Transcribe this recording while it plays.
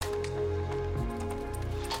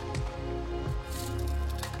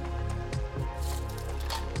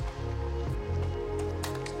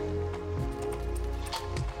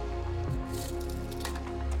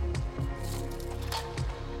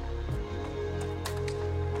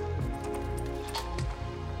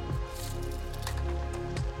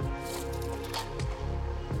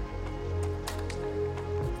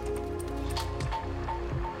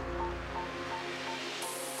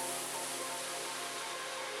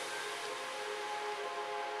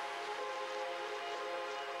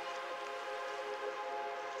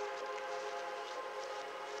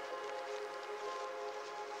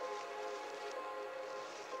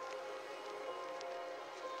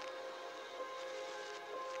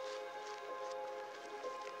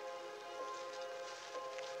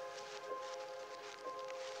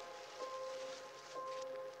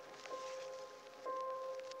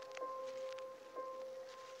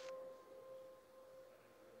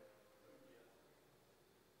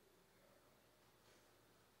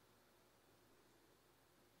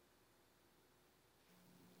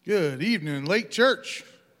Good evening, Lake Church.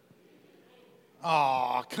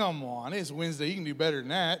 Aw, come on. It's Wednesday. You can do better than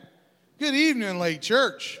that. Good evening, Lake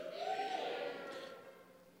Church.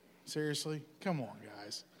 Seriously? Come on,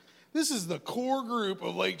 guys. This is the core group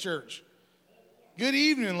of Lake Church. Good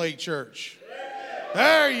evening, Lake Church.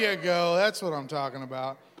 There you go. That's what I'm talking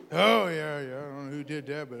about. Oh, yeah. I don't know who did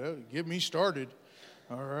that, but get me started.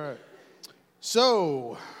 All right.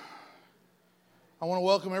 So, I want to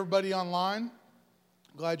welcome everybody online.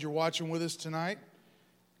 Glad you're watching with us tonight.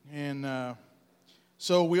 And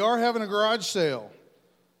so we are having a garage sale.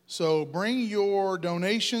 So bring your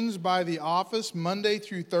donations by the office Monday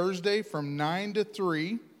through Thursday from 9 to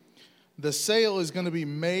 3. The sale is going to be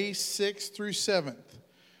May 6th through 7th.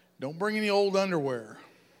 Don't bring any old underwear.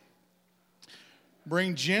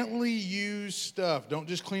 Bring gently used stuff. Don't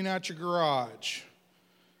just clean out your garage.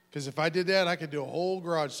 Because if I did that, I could do a whole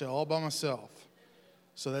garage sale all by myself.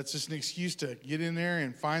 So that's just an excuse to get in there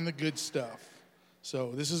and find the good stuff.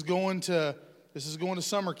 So this is going to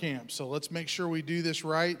summer camp. So let's make sure we do this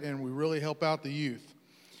right and we really help out the youth.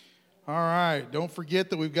 All right. Don't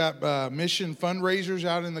forget that we've got mission fundraisers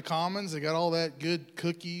out in the commons. They got all that good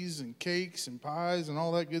cookies and cakes and pies and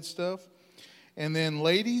all that good stuff. And then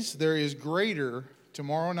ladies, there is Greater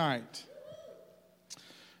tomorrow night.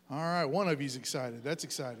 All right. One of you's excited. That's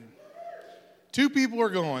exciting. 2 people are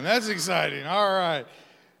going. That's exciting. All right.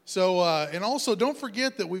 So, and also don't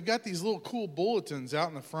forget that we've got these little cool bulletins out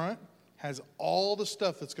in the front. Has all the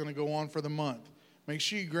stuff that's going to go on for the month. Make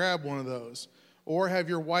sure you grab one of those. Or have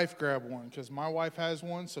your wife grab one, because my wife has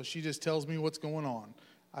one, so she just tells me what's going on.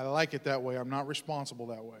 I like it that way. I'm not responsible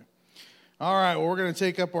that way. All right, well, we're going to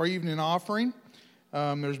take up our evening offering.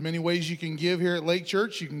 There's many ways you can give here at Lake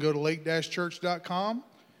Church. You can go to lake-church.com.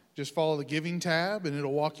 Just follow the giving tab, and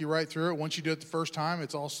it'll walk you right through it. Once you do it the first time,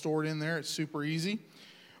 it's all stored in there. It's super easy.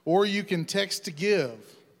 Or you can text to give.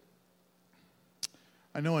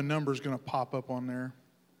 I know a number's going to pop up on there.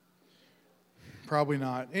 Probably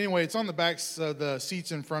not. Anyway, it's on the backs of the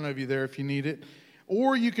seats in front of you there if you need it.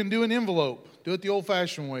 Or you can do an envelope. Do it the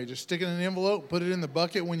old-fashioned way. Just stick it in an envelope, put it in the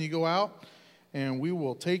bucket when you go out, and we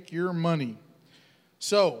will take your money.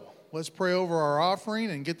 So, let's pray over our offering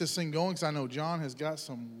and get this thing going, because I know Jon has got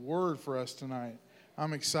some word for us tonight.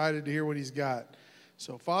 I'm excited to hear what he's got.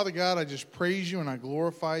 So, Father God, I just praise you and I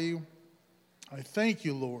glorify you. I thank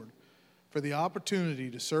you, Lord, for the opportunity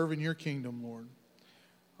to serve in your kingdom, Lord.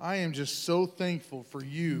 I am just so thankful for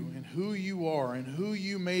you and who you are and who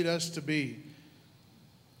you made us to be.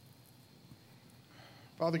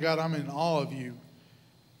 Father God, I'm in awe of you,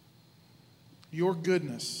 your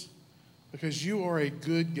goodness, because you are a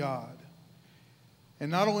good God. And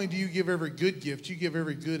not only do you give every good gift, you give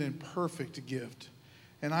every good and perfect gift.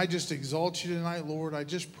 And I just exalt you tonight, Lord. I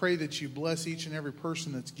just pray that you bless each and every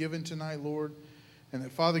person that's given tonight, Lord. And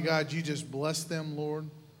that, Father God, you just bless them, Lord.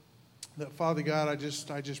 That, Father God, I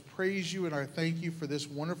just praise you and I thank you for this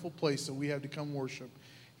wonderful place that we have to come worship.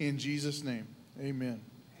 In Jesus' name, amen.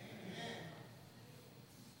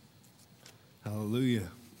 Hallelujah.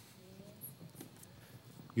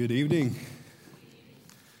 Good evening.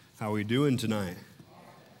 How are we doing tonight?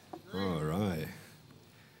 All right.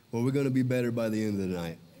 Well, we're going to be better by the end of the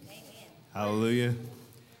night. Hallelujah.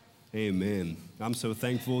 Amen. I'm so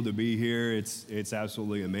thankful to be here. It's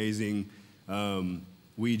absolutely amazing.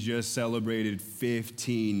 We just celebrated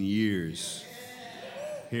 15 years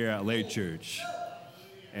here at Lake Church.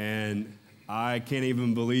 And I can't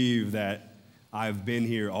even believe that I've been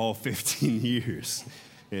here all 15 years.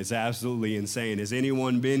 It's absolutely insane. Has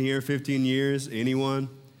anyone been here 15 years? Anyone?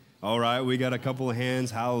 All right, we got a couple of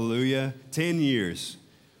hands. Hallelujah. 10 years.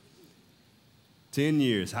 10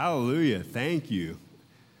 years. Hallelujah. Thank you.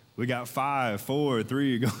 We got 5, 4,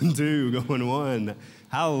 3, going 2, going 1.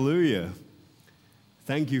 Hallelujah.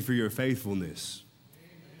 Thank you for your faithfulness.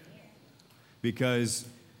 Because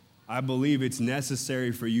I believe it's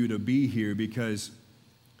necessary for you to be here because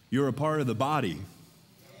you're a part of the body.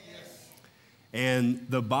 And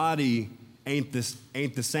the body ain't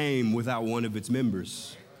the same without one of its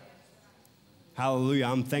members. Hallelujah.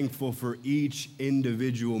 I'm thankful for each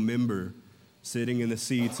individual member sitting in the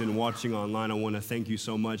seats and watching online. I want to thank you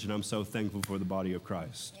so much, and I'm so thankful for the body of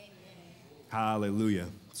Christ. Amen. Hallelujah.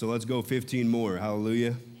 So let's go 15 more.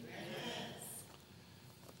 Hallelujah.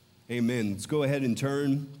 Amen. Let's go ahead and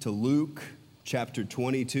turn to Luke chapter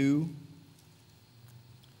 22.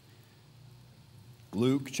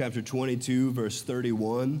 Luke chapter 22, verse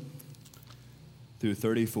 31 through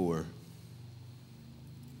 34.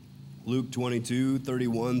 Luke 22,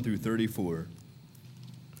 31 through 34.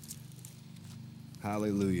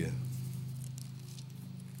 Hallelujah.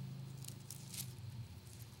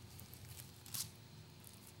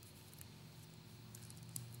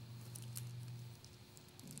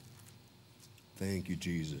 Thank you,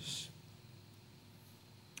 Jesus.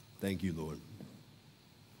 Thank you, Lord.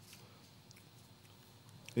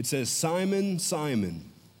 It says, Simon, Simon,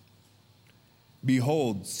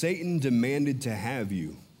 behold, Satan demanded to have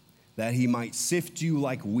you, that he might sift you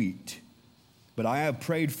like wheat. But I have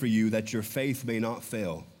prayed for you that your faith may not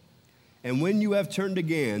fail. And when you have turned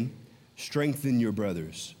again, strengthen your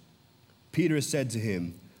brothers. Peter said to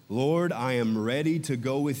him, Lord, I am ready to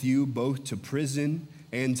go with you both to prison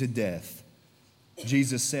and to death.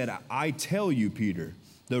 Jesus said, I tell you, Peter,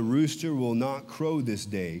 the rooster will not crow this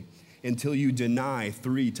day until you deny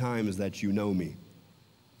 3 times that you know me.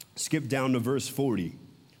 Skip down to verse 40.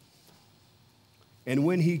 And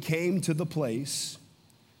when he came to the place,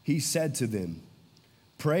 he said to them,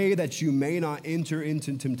 pray that you may not enter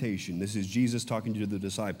into temptation. This is Jesus talking to the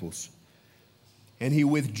disciples. And he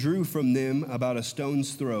withdrew from them about a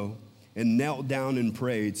stone's throw and knelt down and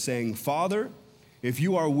prayed, saying, Father, if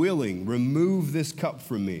you are willing, remove this cup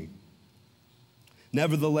from me.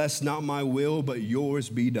 Nevertheless, not my will, but yours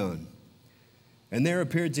be done. And there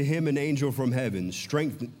appeared to him an angel from heaven,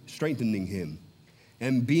 strengthening him.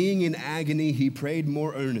 And being in agony, he prayed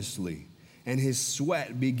more earnestly, and his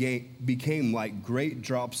sweat became like great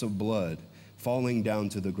drops of blood falling down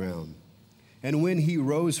to the ground. And when he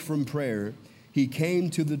rose from prayer, he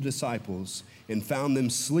came to the disciples and found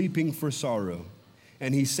them sleeping for sorrow.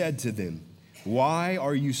 And he said to them, why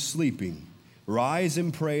are you sleeping? Rise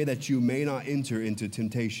and pray that you may not enter into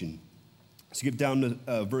temptation. Skip down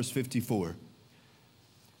to verse 54.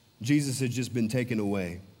 Jesus had just been taken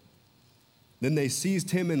away. Then they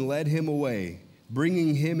seized him and led him away,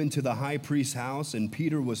 bringing him into the high priest's house, and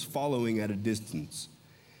Peter was following at a distance.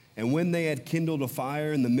 And when they had kindled a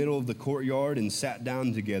fire in the middle of the courtyard and sat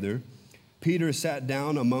down together, Peter sat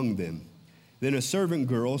down among them. Then a servant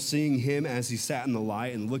girl, seeing him as he sat in the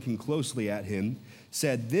light and looking closely at him,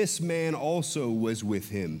 said, this man also was with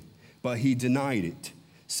him. But he denied it,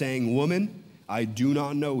 saying, woman, I do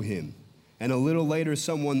not know him. And a little later,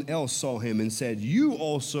 someone else saw him and said, you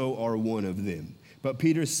also are one of them. But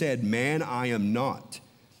Peter said, man, I am not.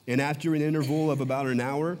 And after an interval of about an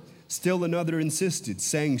hour, still another insisted,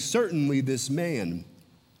 saying, certainly this man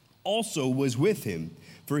also was with him,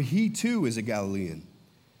 for he too is a Galilean.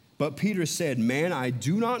 But Peter said, man, I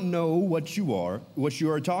do not know what you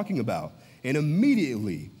are talking about. And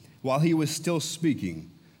immediately, while he was still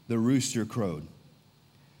speaking, the rooster crowed.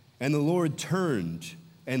 And the Lord turned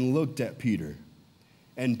and looked at Peter.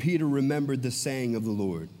 And Peter remembered the saying of the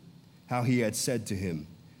Lord, how he had said to him,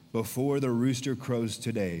 before the rooster crows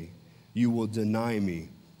today, you will deny me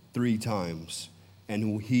 3 times.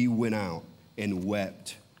 And he went out and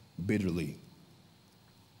wept bitterly.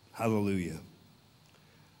 Hallelujah.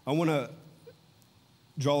 I want to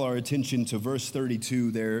draw our attention to verse 32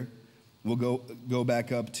 there. We'll go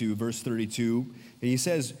back up to verse 32.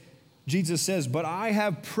 And Jesus says, but I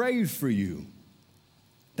have prayed for you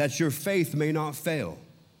that your faith may not fail.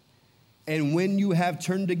 And when you have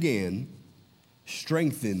turned again,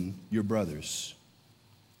 strengthen your brothers.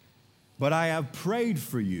 But I have prayed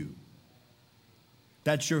for you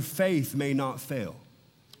that your faith may not fail.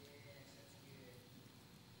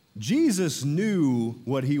 Jesus knew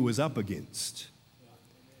what he was up against,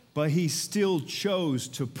 but he still chose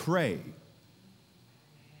to pray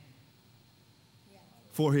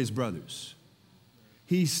for his brothers.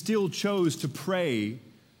 He still chose to pray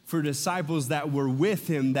for disciples that were with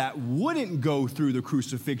him that wouldn't go through the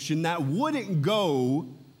crucifixion, that wouldn't go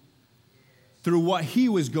through what he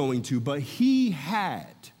was going to, but he had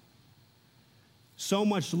so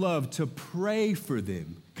much love to pray for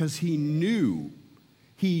them because he knew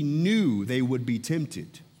they would be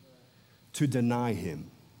tempted to deny him.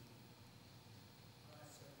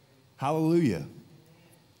 Hallelujah.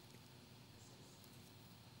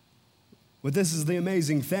 But this is the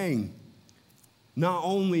amazing thing. Not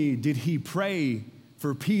only did he pray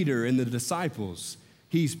for Peter and the disciples,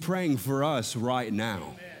 he's praying for us right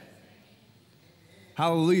now.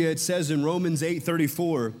 Hallelujah. It says in Romans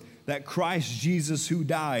 8:34 that Christ Jesus, who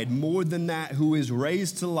died, more than that, who is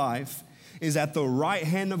raised to life, is at the right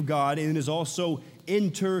hand of God and is also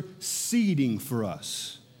interceding for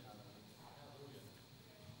us.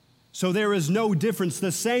 So there is no difference.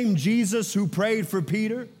 The same Jesus who prayed for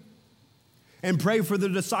Peter and prayed for the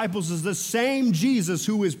disciples is the same Jesus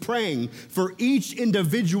who is praying for each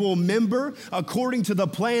individual member according to the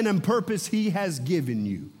plan and purpose he has given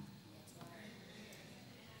you.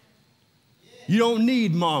 You don't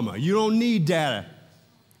need mama. You don't need dada.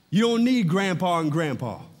 You don't need grandpa and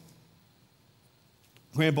grandma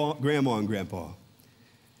and grandpa.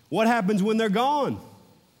 What happens when they're gone?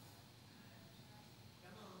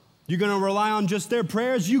 You're going to rely on just their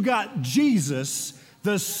prayers? You got Jesus,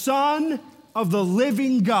 the Son of the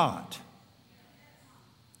living God,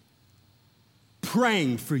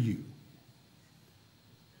 praying for you.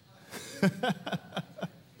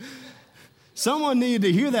 Someone needed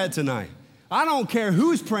to hear that tonight. I don't care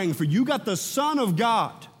who's praying for you. You got the Son of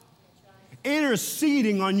God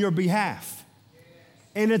interceding on your behalf.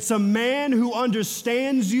 And it's a man who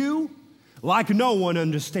understands you like no one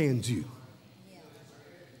understands you.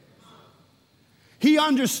 He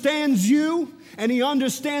understands you, and he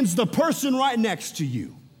understands the person right next to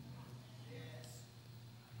you.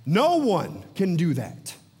 No one can do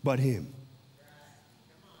that but him.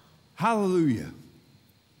 Hallelujah.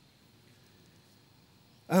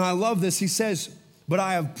 And I love this. He says, but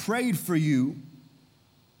I have prayed for you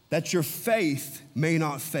that your faith may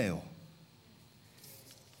not fail.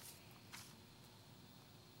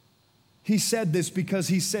 He said this because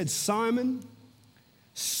he said, Simon,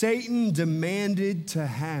 Satan demanded to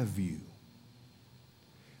have you.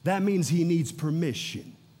 That means he needs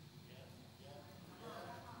permission.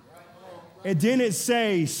 It didn't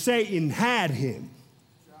say Satan had him.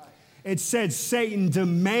 It said Satan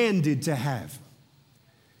demanded to have him.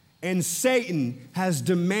 And Satan has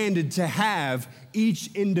demanded to have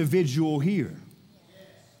each individual here.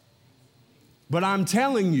 But I'm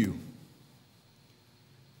telling you,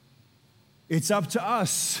 it's up to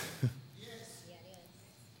us.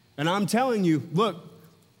 And I'm telling you, look,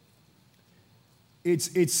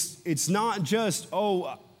 it's not just,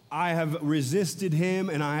 oh, I have resisted him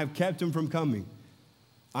and I have kept him from coming.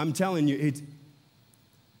 I'm telling you,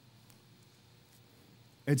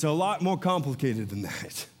 it's a lot more complicated than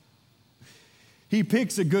that. He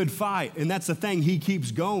picks a good fight, and that's the thing, he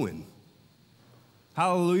keeps going.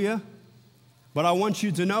 Hallelujah. But I want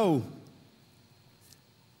you to know,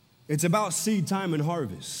 it's about seed time and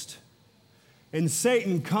harvest. And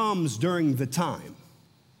Satan comes during the time.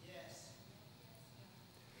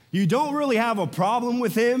 You don't really have a problem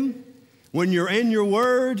with him when you're in your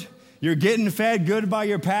word, you're getting fed good by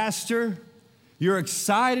your pastor, you're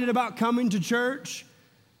excited about coming to church,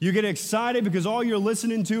 you get excited because all you're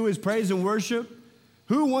listening to is praise and worship.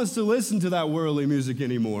 Who wants to listen to that worldly music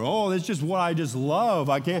anymore? Oh, that's just what I just love.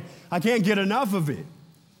 I can't get enough of it.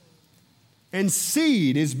 And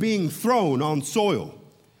seed is being thrown on soil.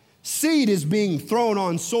 Seed is being thrown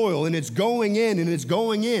on soil, and it's going in, and it's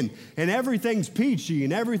going in, and everything's peachy,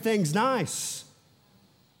 and everything's nice.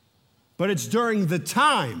 But it's during the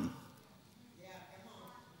time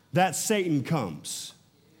that Satan comes.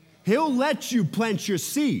 He'll let you plant your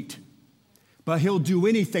seed, but he'll do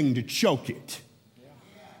anything to choke it.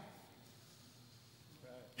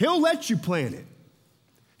 He'll let you plant it.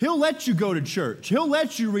 He'll let you go to church. He'll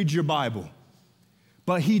let you read your Bible.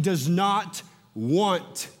 But he does not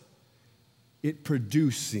want it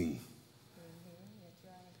producing.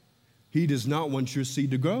 He does not want your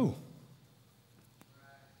seed to grow.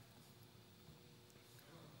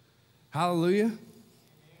 Hallelujah.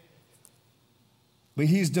 But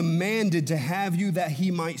he's demanded to have you that he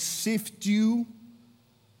might sift you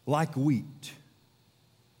like wheat.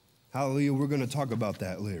 Hallelujah. We're going to talk about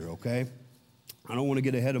that later, okay? I don't want to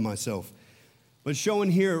get ahead of myself. But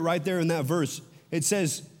showing here, right there in that verse, it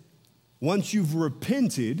says, once you've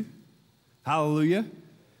repented, hallelujah,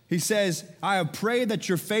 he says, I have prayed that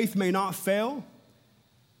your faith may not fail,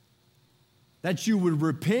 that you would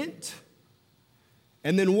repent,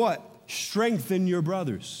 and then what? Strengthen your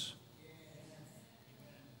brothers.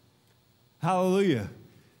 Hallelujah.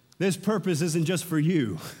 This purpose isn't just for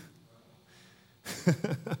you.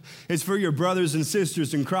 It's for your brothers and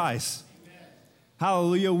sisters in Christ. Amen.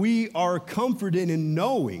 Hallelujah. We are comforted in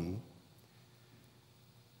knowing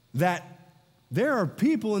that there are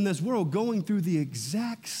people in this world going through the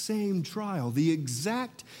exact same trial, the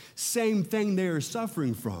exact same thing they are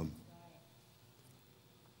suffering from.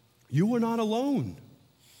 You are not alone.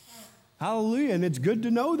 Hallelujah. And it's good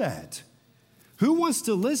to know that. Who wants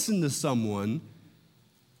to listen to someone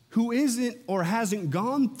who isn't or hasn't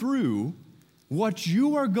gone through what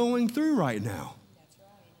you are going through right now? That's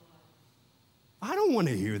right. I don't want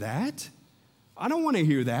to hear that. I don't want to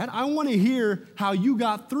hear that. I want to hear how you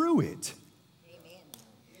got through it. Amen.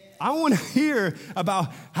 I want to hear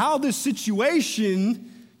about how this situation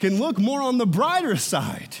can look more on the brighter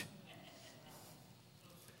side.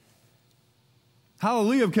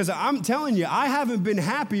 Hallelujah, because I'm telling you, I haven't been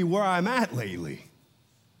happy where I'm at lately.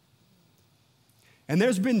 And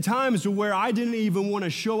there's been times where I didn't even want to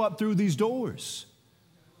show up through these doors.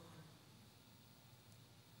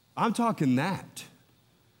 I'm talking that.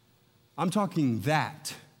 I'm talking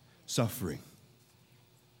that suffering.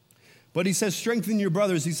 But he says, strengthen your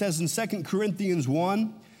brothers. He says in 2 Corinthians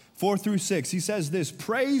 1, 4 through 6. He says this,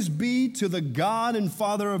 "Praise be to the God and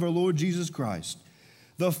Father of our Lord Jesus Christ,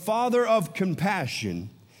 the Father of compassion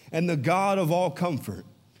and the God of all comfort,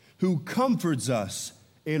 who comforts us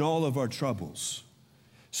in all of our troubles,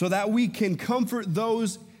 so that we can comfort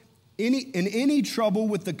those in any trouble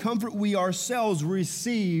with the comfort we ourselves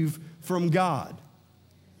receive from God."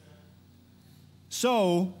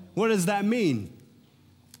 So, what does that mean?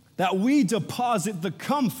 That we deposit the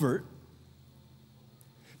comfort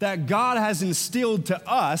that God has instilled to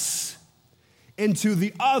us into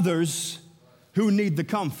the others who need the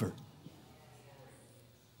comfort.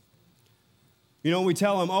 You know, we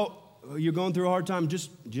tell them, "Oh, you're going through a hard time,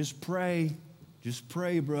 just pray. Just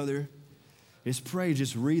pray, brother. Just pray,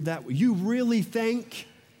 just read that." You really think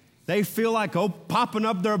they feel like, popping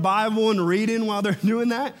up their Bible and reading while they're doing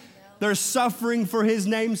that? They're suffering for his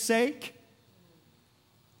name's sake?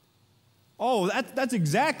 Oh, that's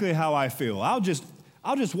exactly how I feel. I'll just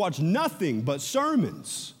watch nothing but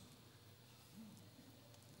sermons.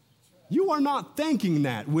 You are not thinking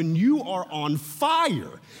that when you are on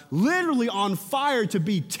fire, literally on fire to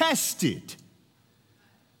be tested.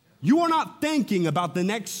 You are not thinking about the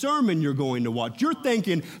next sermon you're going to watch. You're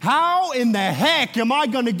thinking, how in the heck am I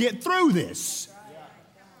going to get through this?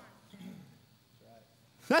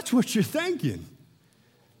 That's what you're thinking.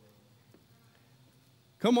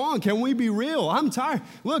 Come on, can we be real? I'm tired.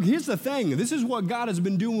 Look, here's the thing. This is what God has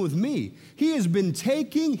been doing with me. He has been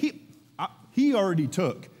taking, he already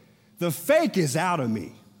took. The fake is out of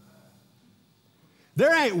me.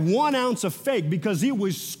 There ain't 1 ounce of fake because he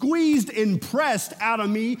was squeezed and pressed out of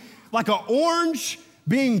me like an orange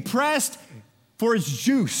being pressed for its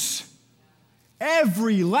juice.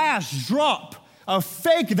 Every last drop of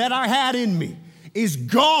fake that I had in me is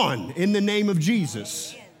gone in the name of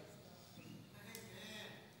Jesus.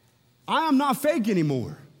 I am not fake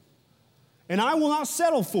anymore, and I will not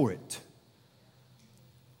settle for it.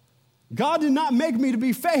 God did not make me to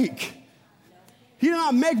be fake. He did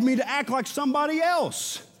not make me to act like somebody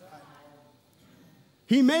else.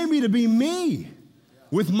 He made me to be me,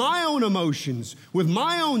 with my own emotions, with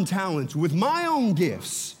my own talents, with my own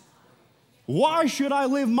gifts. Why should I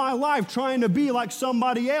live my life trying to be like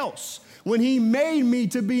somebody else when he made me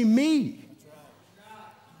to be me?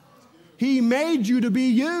 He made you to be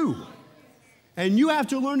you. And you have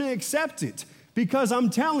to learn to accept it, because I'm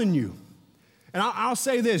telling you, and I'll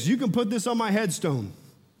say this, you can put this on my headstone.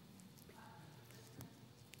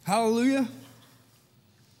 Hallelujah.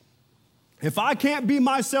 If I can't be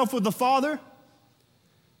myself with the Father,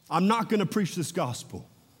 I'm not going to preach this gospel.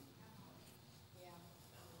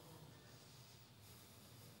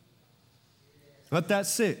 Let that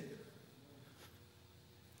sit.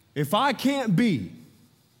 If I can't be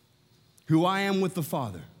who I am with the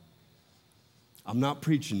Father, I'm not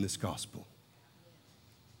preaching this gospel.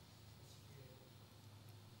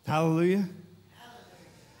 Hallelujah.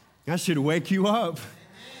 That should wake you up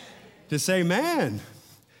to say, man,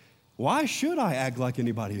 why should I act like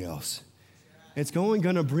anybody else? It's only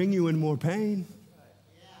going to bring you in more pain.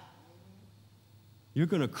 You're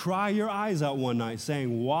going to cry your eyes out one night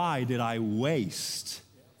saying, why did I waste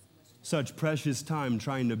such precious time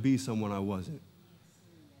trying to be someone I wasn't?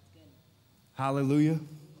 Hallelujah.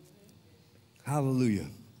 Hallelujah.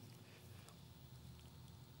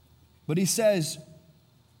 But he says,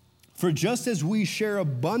 for just as we share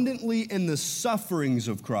abundantly in the sufferings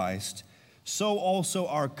of Christ, so also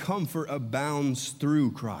our comfort abounds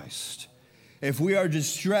through Christ. If we are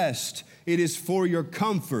distressed, it is for your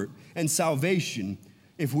comfort and salvation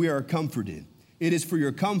if we are comforted. It is for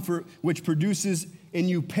your comfort which produces in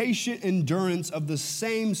you patient endurance of the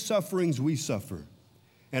same sufferings we suffer.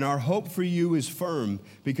 And our hope for you is firm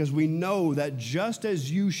because we know that just as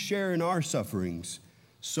you share in our sufferings,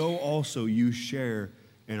 so also you share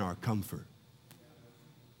in our comfort.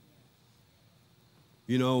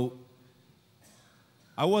 You know,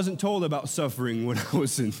 I wasn't told about suffering when I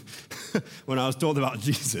was told about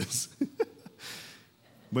Jesus.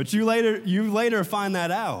 But you later find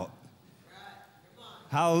that out.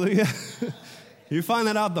 Hallelujah. You find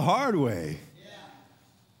that out the hard way.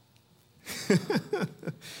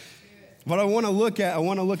 But I want to look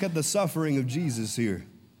at the suffering of Jesus here.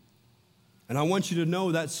 And I want you to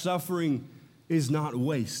know that suffering is not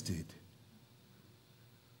wasted.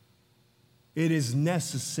 It is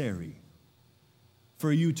necessary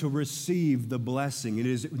for you to receive the blessing. It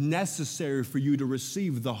is necessary for you to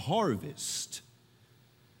receive the harvest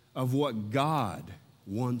of what God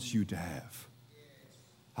wants you to have.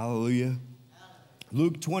 Hallelujah.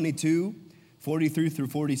 Luke 22, 43 through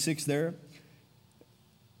 46 there.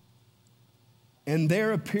 And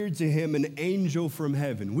there appeared to him an angel from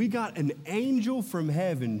heaven. We got an angel from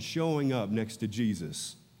heaven showing up next to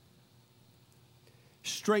Jesus,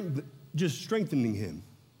 just strengthening him.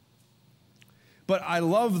 But I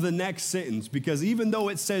love the next sentence, because even though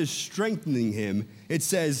it says strengthening him, it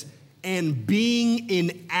says, and being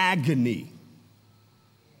in agony.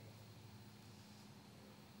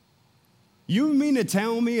 You mean to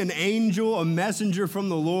tell me an angel, a messenger from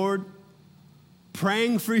the Lord,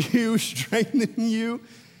 praying for you, strengthening you,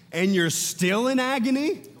 and you're still in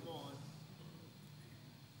agony?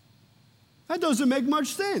 That doesn't make much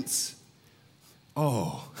sense.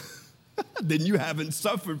 Oh, then you haven't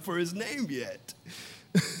suffered for his name yet.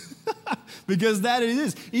 Because that it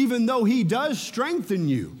is. Even though he does strengthen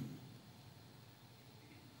you,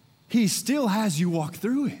 he still has you walk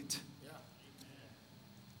through it.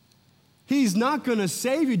 He's not going to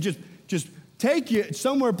save you, just take you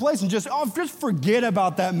somewhere place and just forget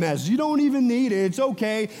about that mess. You don't even need it. It's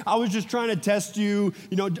okay. I was just trying to test you.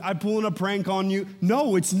 I'm pulling a prank on you.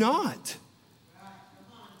 No, it's not.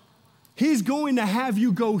 He's going to have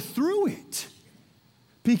you go through it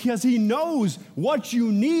because he knows what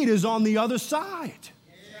you need is on the other side.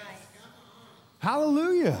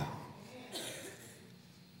 Hallelujah.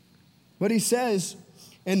 But he says,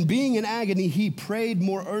 and being in agony, he prayed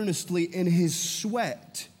more earnestly, and his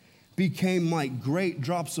sweat became like great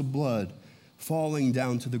drops of blood falling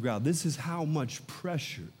down to the ground. This is how much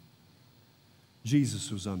pressure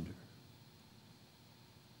Jesus was under.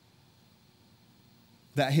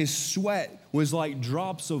 That his sweat was like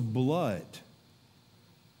drops of blood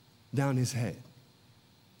down his head,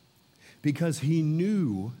 because he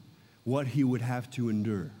knew what he would have to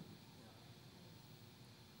endure.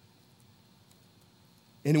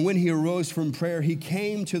 And when he arose from prayer, he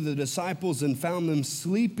came to the disciples and found them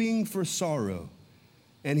sleeping for sorrow.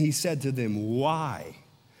 And he said to them, why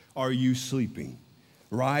are you sleeping?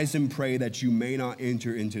 Rise and pray that you may not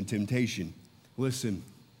enter into temptation. Listen,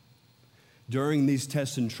 during these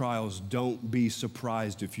tests and trials, don't be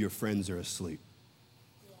surprised if your friends are asleep.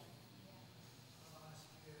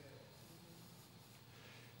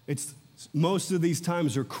 Most of these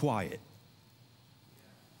times are quiet.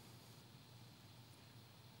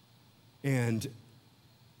 And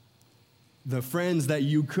the friends that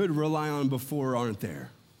you could rely on before aren't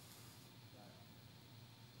there.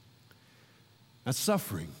 That's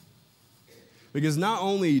suffering. Because not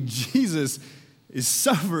only Jesus is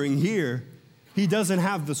suffering here, he doesn't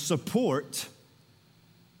have the support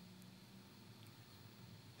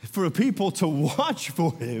for people to watch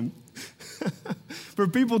for him, for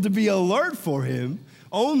people to be alert for him,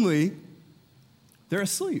 only they're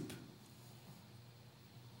asleep.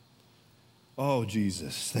 Oh,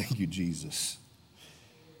 Jesus. Thank you, Jesus.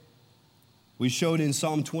 We showed in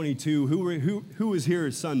Psalm 22. Who was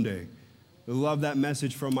here Sunday? I love that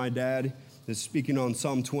message from my dad that's speaking on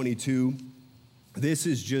Psalm 22. This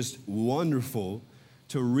is just wonderful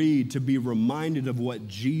to read, to be reminded of what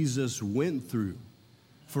Jesus went through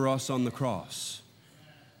for us on the cross.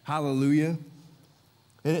 Hallelujah.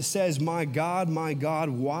 And it says, my God,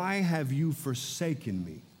 why have you forsaken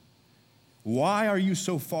me? Why are you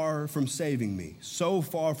so far from saving me, so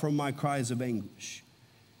far from my cries of anguish?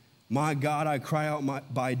 My God, I cry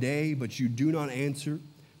out by day, but you do not answer,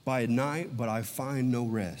 by night, but I find no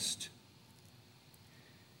rest.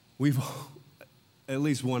 At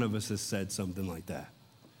least one of us has said something like that.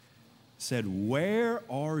 Said, where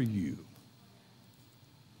are you?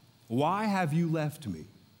 Why have you left me?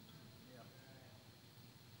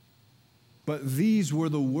 But these were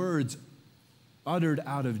the words uttered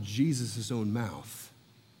out of Jesus' own mouth,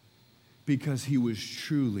 because he was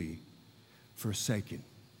truly forsaken.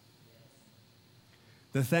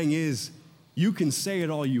 The thing is, you can say it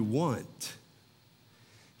all you want.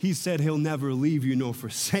 He said he'll never leave you nor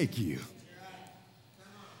forsake you.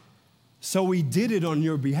 So he did it on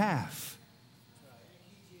your behalf.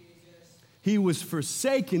 He was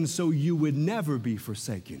forsaken so you would never be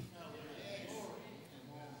forsaken.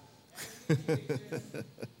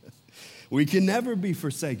 We can never be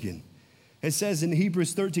forsaken. It says in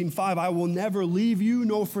Hebrews 13:5, I will never leave you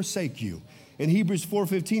nor forsake you. In Hebrews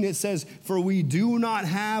 4:15, it says, for we do not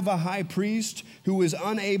have a high priest who is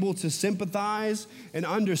unable to sympathize and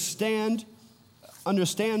understand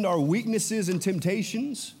our weaknesses and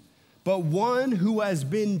temptations, but one who has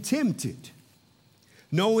been tempted,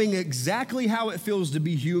 knowing exactly how it feels to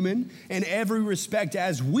be human in every respect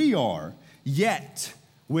as we are, yet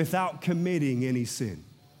without committing any sin.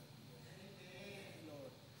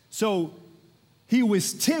 So he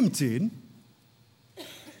was tempted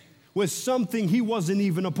with something he wasn't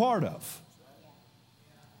even a part of.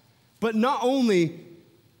 But not only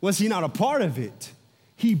was he not a part of it?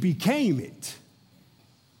 He became it.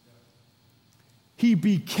 He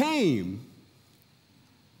became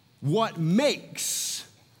what makes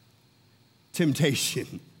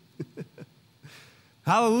temptation.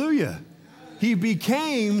 Hallelujah. He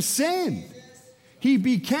became sin. He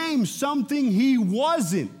became something he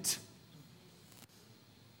wasn't.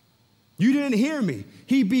 You didn't hear me.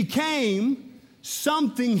 He became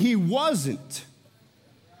something he wasn't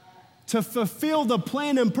to fulfill the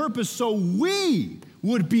plan and purpose so we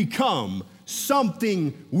would become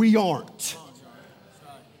something we aren't.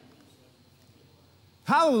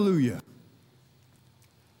 Hallelujah.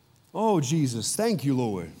 Oh, Jesus, thank you,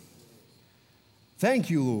 Lord. Thank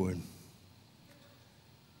you, Lord.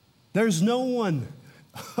 There's no one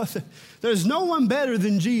better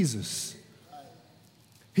than Jesus.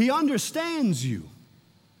 He understands you.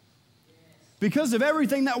 Because of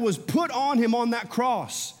everything that was put on him on that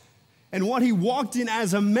cross and what he walked in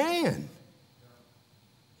as a man,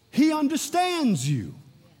 he understands you.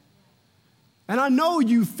 And I know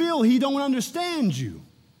you feel he don't understand you.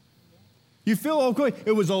 You feel, okay,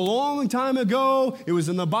 it was a long time ago. It was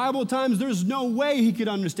in the Bible times. There's no way he could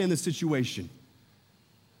understand the situation.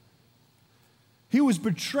 He was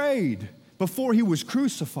betrayed before he was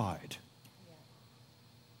crucified.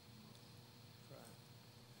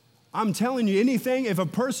 I'm telling you, anything, if a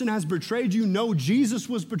person has betrayed you, know Jesus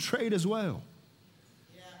was betrayed as well.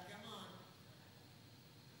 Yeah, come on.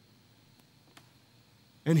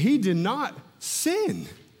 And he did not sin.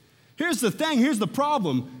 Here's the thing, here's the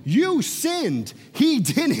problem. You sinned, he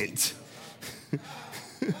didn't.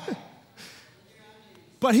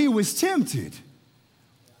 But he was tempted.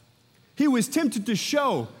 He was tempted to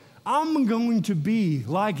show, I'm going to be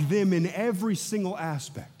like them in every single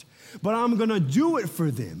aspect. But I'm going to do it for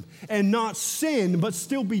them and not sin, but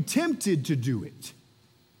still be tempted to do it.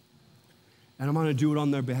 And I'm going to do it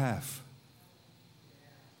on their behalf.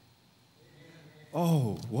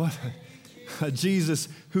 Oh, what a Jesus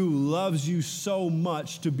who loves you so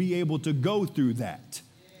much to be able to go through that.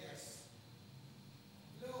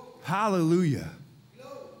 Hallelujah.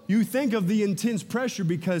 You think of the intense pressure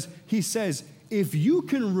because he says, if you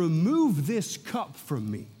can remove this cup from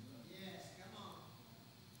me,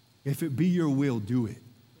 if it be your will, do it.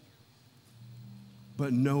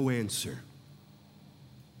 But no answer.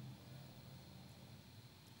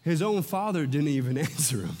 His own father didn't even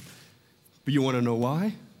answer him. But you want to know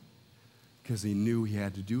why? Because he knew he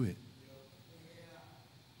had to do it.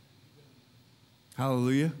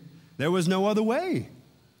 Hallelujah. There was no other way.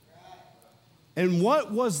 And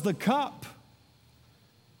what was the cup?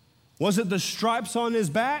 Was it the stripes on his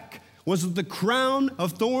back? Was it the crown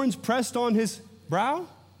of thorns pressed on his brow?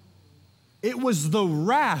 It was the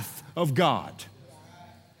wrath of God.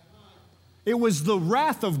 It was the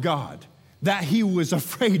wrath of God that he was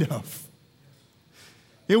afraid of.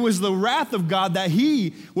 It was the wrath of God that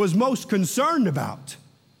he was most concerned about.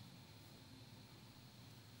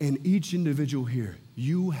 And each individual here,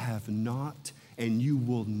 you have not and you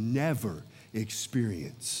will never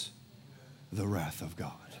experience the wrath of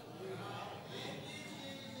God.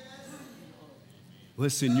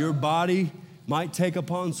 Listen, your body might take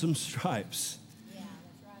upon some stripes.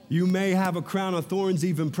 You may have a crown of thorns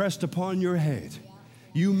even pressed upon your head.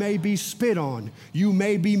 You may be spit on. You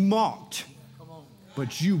may be mocked.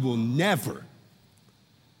 But you will never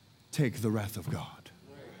take the wrath of God.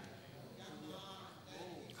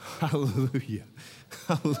 Hallelujah.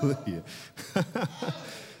 Hallelujah.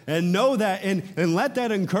 And know that and let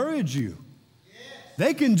that encourage you.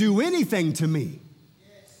 They can do anything to me.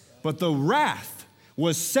 But the wrath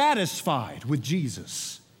was satisfied with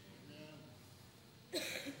Jesus.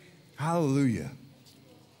 Hallelujah.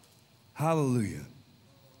 Hallelujah.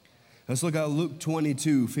 Let's look at Luke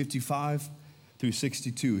 22, 55 through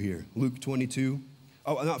 62 here. Luke 22.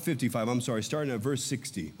 Oh, not 55. I'm sorry. Starting at verse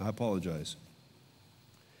 60. I apologize.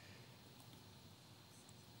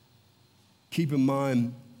 Keep in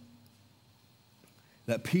mind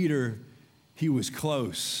that Peter, he was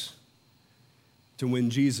close to when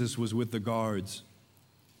Jesus was with the guards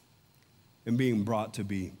and being brought to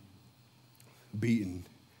be beaten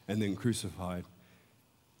and then crucified.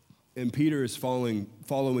 And Peter is following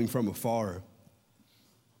from afar.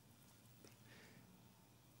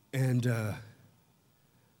 And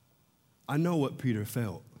I know what Peter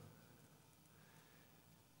felt.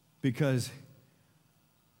 Because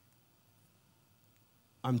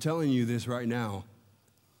I'm telling you this right now.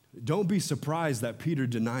 Don't be surprised that Peter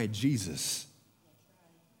denied Jesus.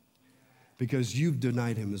 Because you've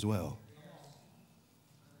denied him as well.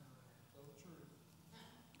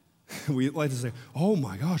 we like to say, oh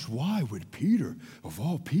my gosh, why would Peter, of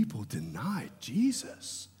all people, deny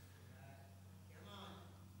Jesus?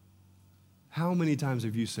 How many times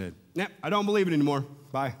have you said, nah, I don't believe it anymore.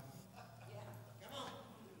 Bye.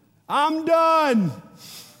 I'm done.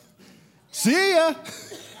 See ya.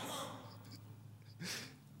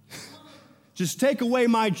 Just take away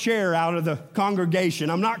my chair out of the congregation.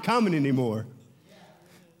 I'm not coming anymore.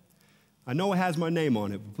 I know it has my name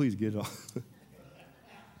on it, but please get it off.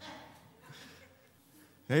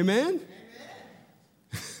 Amen?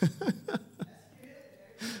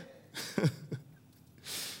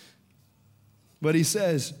 But he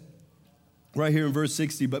says, right here in verse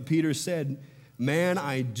 60, but Peter said, man,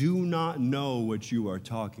 I do not know what you are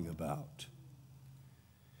talking about.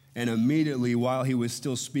 And immediately, while he was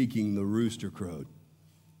still speaking, the rooster crowed.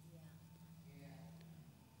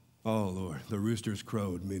 Oh, Lord, the rooster's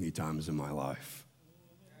crowed many times in my life.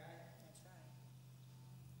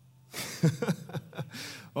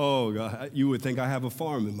 Oh, God, you would think I have a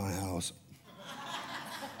farm in my house.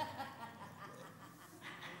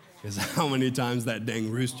 Because how many times that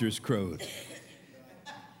dang rooster's crowed.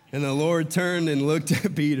 And the Lord turned and looked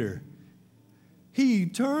at Peter. He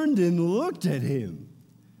turned and looked at him.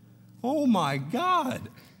 Oh, my God.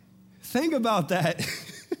 Think about that.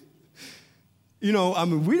 You know, I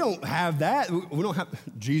mean, we don't have that. We don't have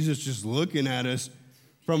Jesus just looking at us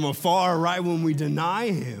from afar right when we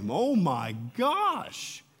deny him. Oh, my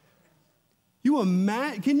gosh.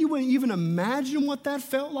 Can you even imagine what that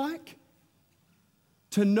felt like?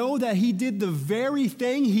 To know that he did the very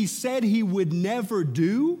thing he said he would never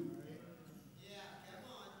do?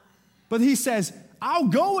 But he says, I'll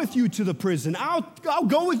go with you to the prison. I'll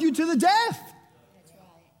go with you to the death.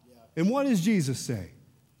 And what does Jesus say?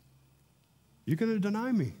 You're going to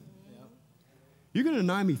deny me. You're going to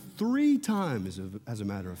deny me 3 times, as a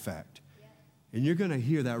matter of fact. And you're going to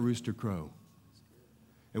hear that rooster crow.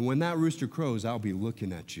 And when that rooster crows, I'll be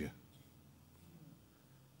looking at you.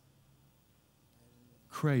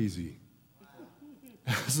 Crazy.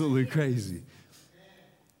 Absolutely crazy.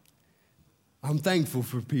 I'm thankful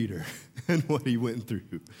for Peter and what he went through.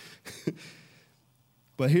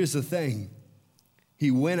 But here's the thing.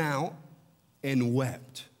 He went out and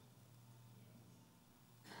wept.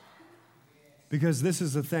 Because this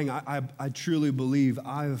is the thing. I truly believe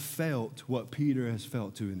I have felt what Peter has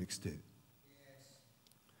felt to an extent.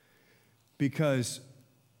 Because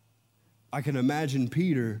I can imagine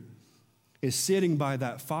Peter is sitting by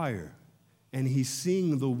that fire and he's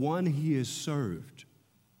seeing the one he has served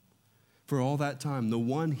for all that time, the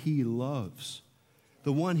one he loves,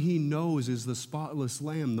 the one he knows is the spotless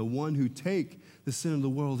lamb, the one who take the sin of the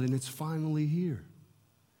world, and it's finally here.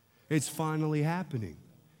 It's finally happening.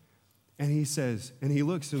 And he says, and he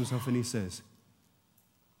looks to himself and he says,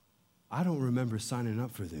 I don't remember signing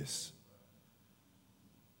up for this.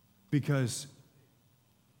 Because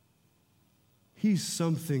he's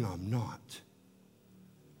something I'm not.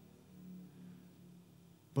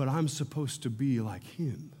 But I'm supposed to be like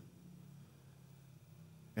him.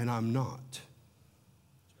 And I'm not.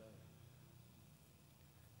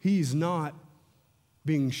 He's not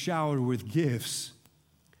being showered with gifts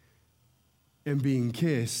and being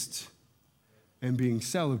kissed and being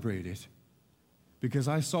celebrated, because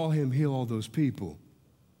I saw him heal all those people,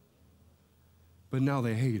 but now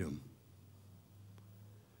they hate him.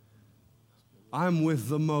 I'm with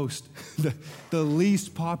the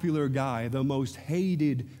least popular guy, the most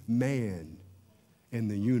hated man in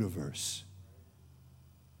the universe.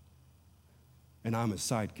 And I'm a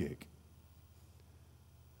sidekick.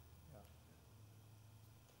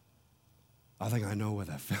 I think I know what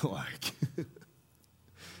that felt like.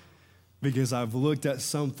 Because I've looked at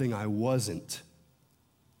something I wasn't,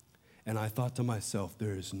 and I thought to myself,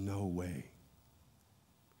 there is no way.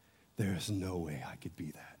 There is no way I could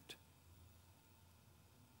be that.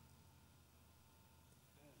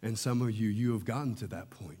 And some of you have gotten to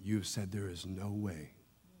that point. You have said, there is no way.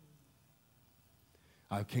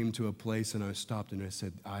 I came to a place and I stopped and I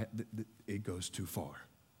said, it goes too far.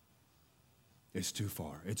 It's too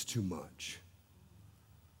far. It's too much.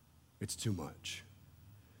 It's too much.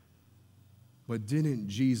 But didn't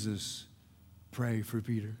Jesus pray for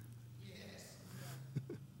Peter?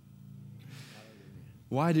 Yes.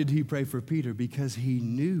 Why did he pray for Peter? Because he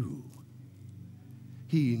knew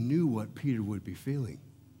what Peter would be feeling.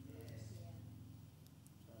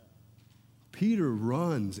 Peter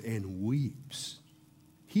runs and weeps.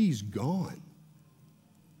 He's gone.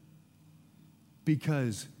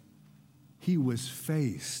 Because he was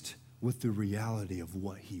faced with the reality of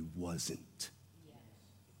what he wasn't.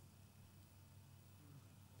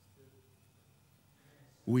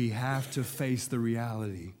 We have to face the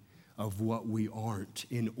reality of what we aren't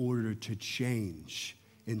in order to change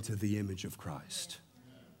into the image of Christ.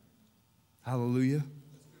 Hallelujah.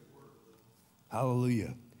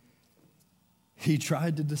 Hallelujah. He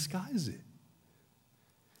tried to disguise it.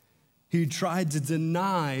 He tried to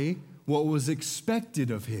deny what was expected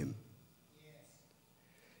of him.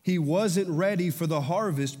 He wasn't ready for the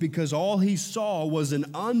harvest because all he saw was an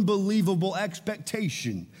unbelievable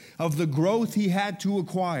expectation of the growth he had to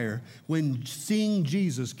acquire when seeing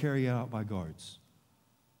Jesus carried out by guards.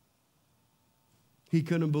 He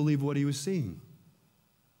couldn't believe what he was seeing.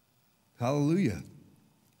 Hallelujah.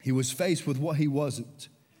 He was faced with what he wasn't.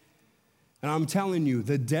 And I'm telling you,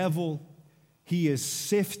 the devil, he is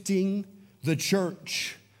sifting the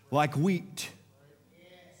church like wheat.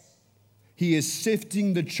 He is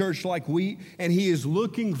sifting the church like wheat, and he is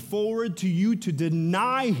looking forward to you to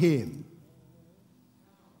deny him,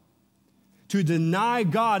 to deny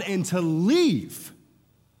God, and to leave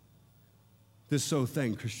this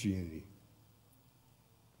so-thing Christianity.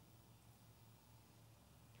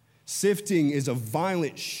 Sifting is a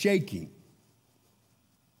violent shaking.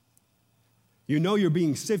 You know you're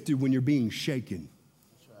being sifted when you're being shaken.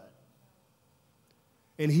 That's right.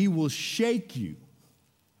 And he will shake you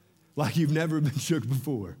like you've never been shook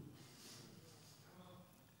before,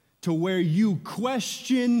 to where you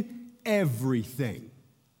question everything.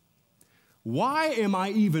 Why am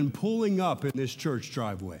I even pulling up in this church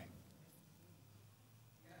driveway?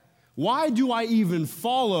 Why do I even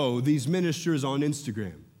follow these ministers on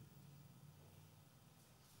Instagram?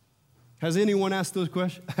 Has anyone asked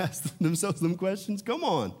themselves them questions? Come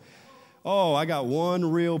on. Oh, I got one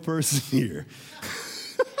real person here.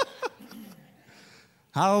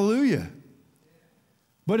 Hallelujah.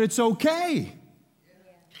 But it's okay.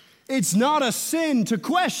 It's not a sin to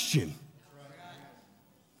question.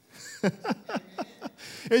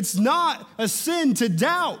 It's not a sin to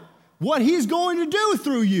doubt what he's going to do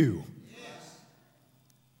through you.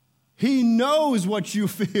 He knows what you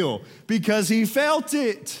feel because he felt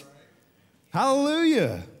it.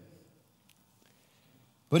 Hallelujah.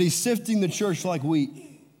 But he's sifting the church like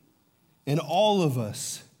wheat. And all of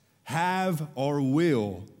us have or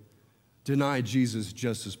will deny Jesus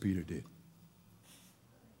just as Peter did.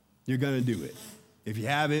 You're going to do it. If you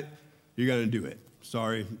haven't, you're going to do it.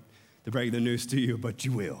 Sorry to break the news to you, but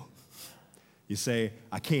you will. You say,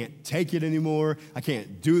 I can't take it anymore. I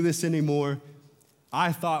can't do this anymore.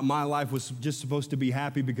 I thought my life was just supposed to be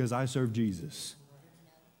happy because I served Jesus.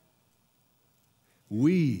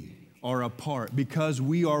 We are a part. Because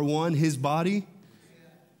we are one, his body,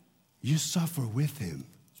 you suffer with him.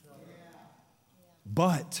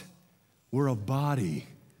 But we're a body.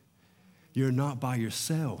 You're not by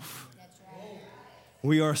yourself.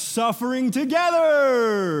 We are suffering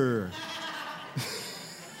together.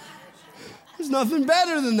 There's nothing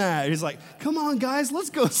better than that. He's like, come on, guys, let's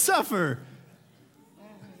go suffer.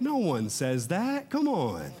 No one says that. Come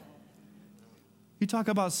on. You talk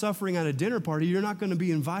about suffering at a dinner party, you're not going to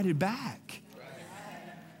be invited back.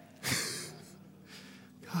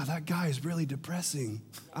 God, that guy is really depressing.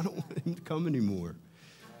 I don't want him to come anymore.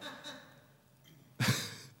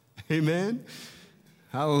 Amen?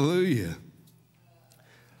 Hallelujah.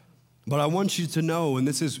 But I want you to know, and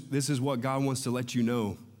this is what God wants to let you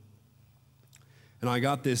know. And I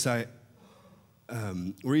got this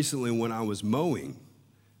recently when I was mowing.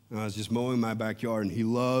 I was just mowing my backyard, and he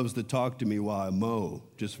loves to talk to me while I mow,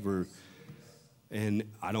 and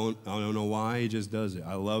I don't know why, he just does it.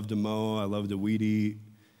 I love to mow, I love to weed eat.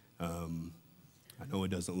 I know it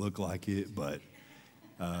doesn't look like it, but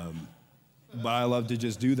I love to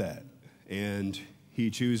just do that. And he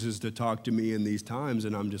chooses to talk to me in these times,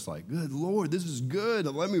 and I'm just like, good Lord, this is good.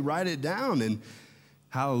 Let me write it down. And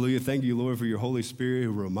hallelujah, thank you, Lord, for your Holy Spirit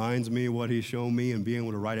who reminds me of what he's shown me and being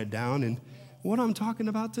able to write it down and what I'm talking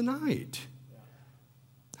about tonight.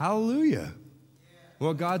 Hallelujah.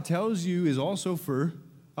 What God tells you is also for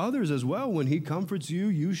others as well. When he comforts you,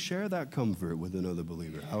 you share that comfort with another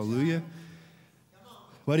believer. Hallelujah.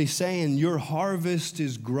 But he's saying your harvest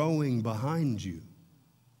is growing behind you.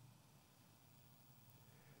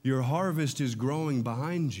 Your harvest is growing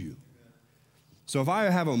behind you. So if I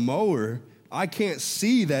have a mower, I can't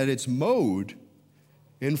see that it's mowed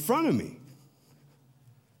in front of me.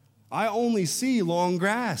 I only see long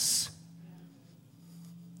grass.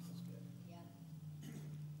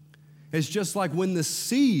 It's just like when the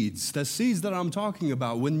seeds that I'm talking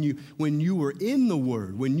about, when you were in the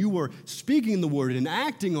Word, when you were speaking the Word and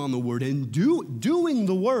acting on the Word and doing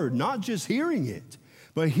the Word, not just hearing it,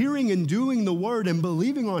 but hearing and doing the Word and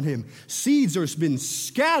believing on Him, seeds have been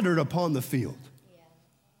scattered upon the field.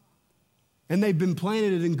 And they've been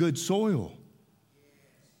planted in good soil.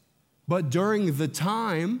 But during the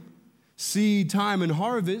time, seed time and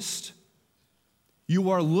harvest, you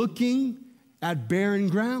are looking at barren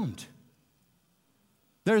ground.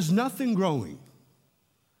 There's nothing growing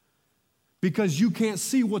because you can't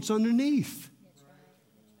see what's underneath.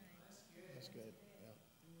 That's good.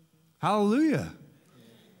 Yeah. Hallelujah.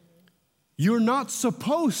 You're not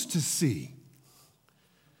supposed to see.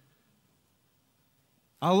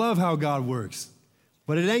 I love how God works,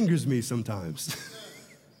 but it angers me sometimes.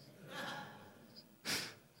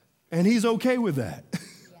 And He's okay with that.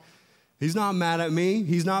 He's not mad at me.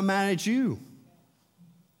 He's not mad at you.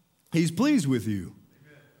 He's pleased with you.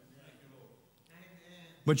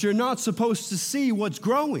 But you're not supposed to see what's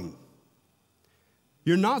growing.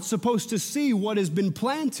 You're not supposed to see what has been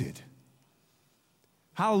planted.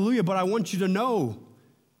 Hallelujah. But I want you to know,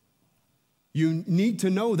 you need to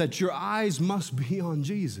know that your eyes must be on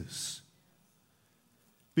Jesus.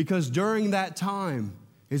 Because during that time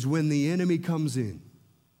is when the enemy comes in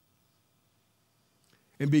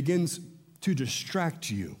and begins to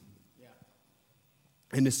distract you.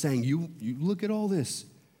 And is saying, you look at all this,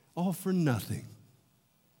 all for nothing.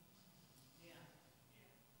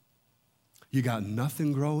 You got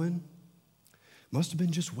nothing growing. Must have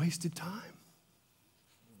been just wasted time.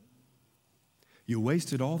 You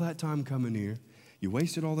wasted all that time coming here. You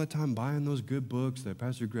wasted all that time buying those good books that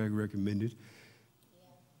Pastor Greg recommended.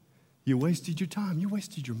 You wasted your time. You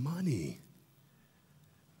wasted your money.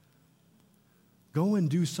 Go and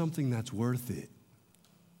do something that's worth it.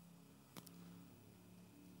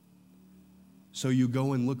 So you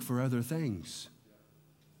go and look for other things.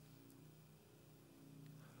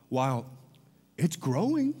 While it's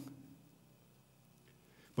growing,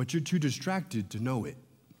 but you're too distracted to know it.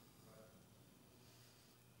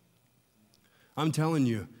 I'm telling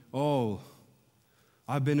you,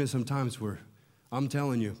 I've been in some times where I'm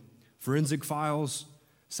telling you, forensic files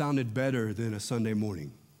sounded better than a Sunday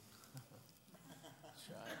morning.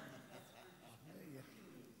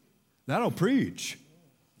 That'll preach.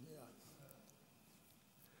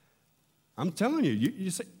 I'm telling you, you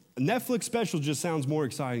say, a Netflix special just sounds more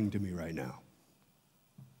exciting to me right now.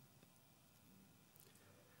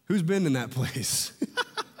 Who's been in that place?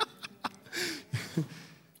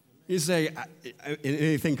 You say,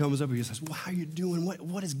 anything comes up, he says, well, how you doing?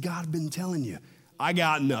 What has God been telling you? I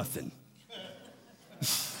got nothing.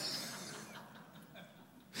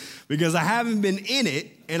 Because I haven't been in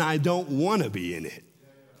it, and I don't want to be in it.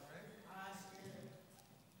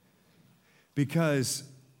 Because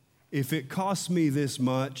if it costs me this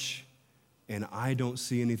much and I don't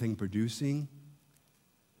see anything producing,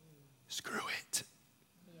 screw it.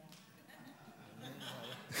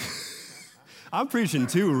 I'm preaching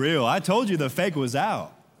too real. I told you the fake was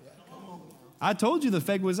out. I told you the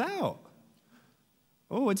fake was out.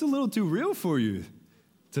 Oh, it's a little too real for you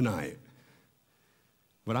tonight.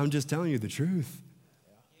 But I'm just telling you the truth.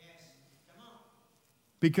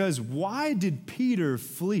 Because why did Peter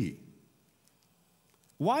flee?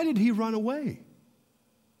 Why did he run away?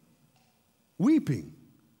 Weeping.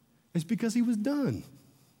 It's because he was done.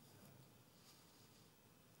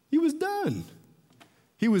 He was done.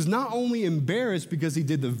 He was not only embarrassed because he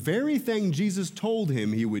did the very thing Jesus told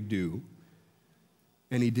him he would do,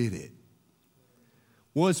 and he did it.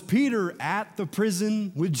 Was Peter at the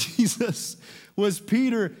prison with Jesus? Was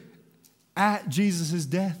Peter at Jesus'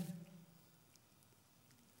 death?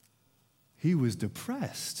 He was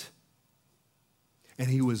depressed. And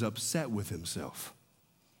he was upset with himself.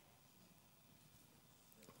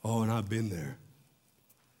 Oh, and I've been there.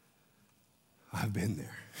 I've been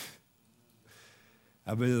there.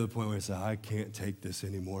 I've been to the point where I said, I can't take this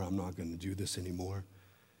anymore. I'm not going to do this anymore.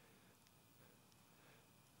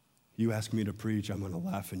 You ask me to preach, I'm going to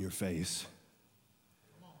laugh in your face.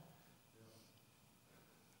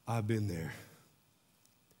 I've been there.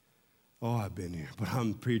 Oh, I've been here. But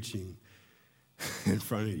I'm preaching in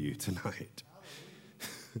front of you tonight.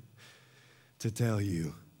 To tell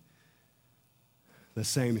you the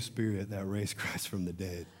same Spirit that raised Christ from the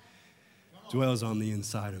dead dwells on the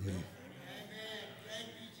inside of me.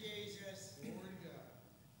 Thank you, Jesus.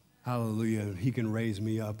 Hallelujah. He can raise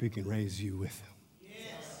me up. He can raise you with him.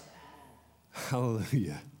 Yes.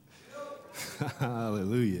 Hallelujah.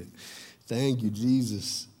 Hallelujah. Thank you,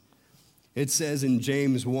 Jesus. It says in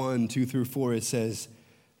James 1, 2 through 4, it says,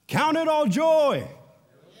 count it all joy,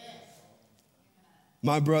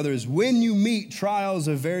 my brothers, when you meet trials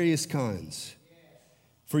of various kinds.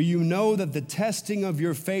 For you know that the testing of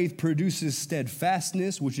your faith produces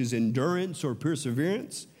steadfastness, which is endurance or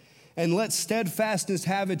perseverance. And let steadfastness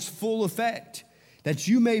have its full effect, that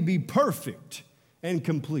you may be perfect and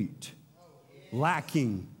complete,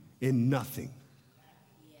 lacking in nothing.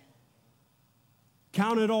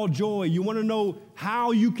 Count it all joy. You want to know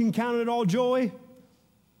how you can count it all joy?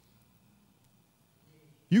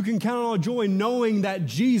 You can count it all joy knowing that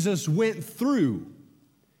Jesus went through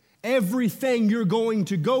everything you're going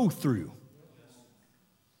to go through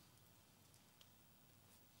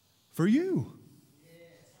for you.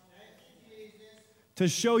 To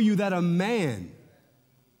show you that a man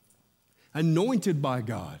anointed by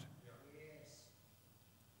God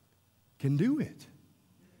can do it.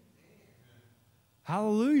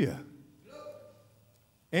 Hallelujah.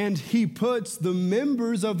 And he puts the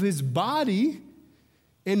members of his body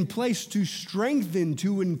in place to strengthen,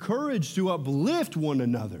 to encourage, to uplift one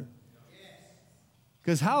another.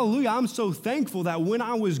 Because hallelujah, I'm so thankful that when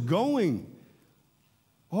I was going,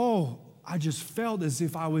 I just felt as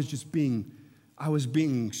if I was being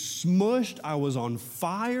smushed. I was on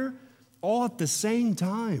fire all at the same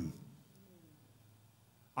time.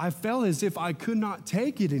 I felt as if I could not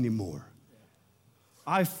take it anymore.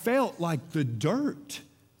 I felt like the dirt.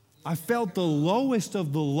 I felt the lowest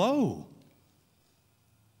of the low.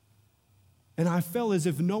 And I felt as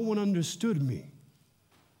if no one understood me.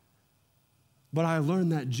 But I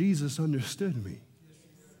learned that Jesus understood me.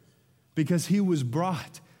 Because he was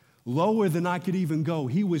brought lower than I could even go.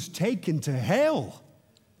 He was taken to hell.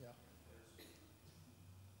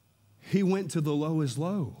 He went to the lowest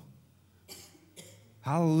low.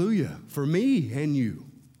 Hallelujah. For me and you.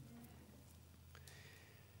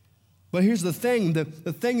 But here's the thing. The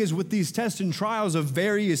thing is with these tests and trials of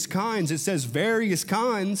various kinds, it says various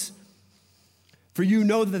kinds, for you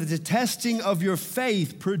know that the testing of your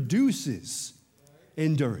faith produces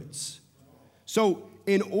endurance. So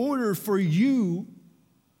in order for you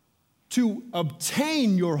to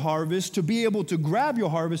obtain your harvest, to be able to grab your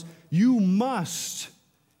harvest, you must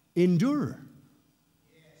endure.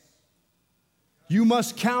 You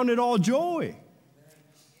must count it all joy.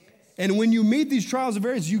 And when you meet these trials of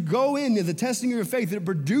variance, you go into the testing of your faith, it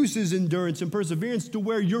produces endurance and perseverance to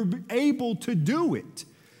where you're able to do it.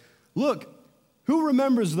 Look, who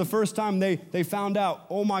remembers the first time they found out,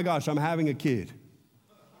 oh my gosh, I'm having a kid?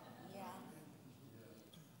 Yeah.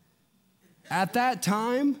 At that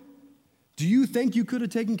time, do you think you could have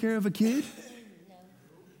taken care of a kid? No.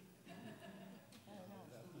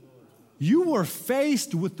 You were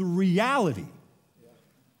faced with the reality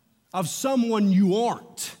of someone you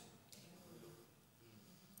aren't.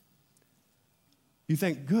 You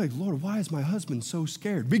think, good Lord, why is my husband so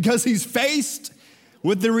scared? Because he's faced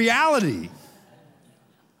with the reality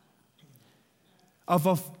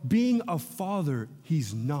of being a father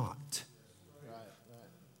he's not.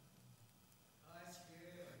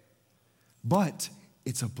 But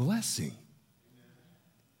it's a blessing.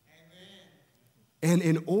 And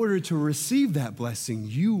in order to receive that blessing,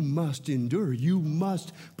 you must endure. You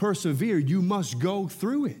must persevere. You must go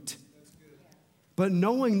through it. But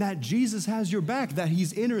knowing that Jesus has your back, that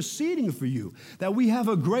he's interceding for you, that we have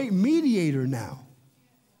a great mediator now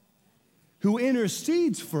who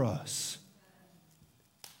intercedes for us.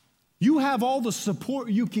 You have all the support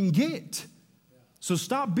you can get. So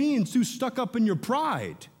stop being too stuck up in your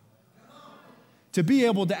pride to be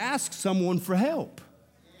able to ask someone for help.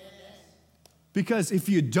 Because if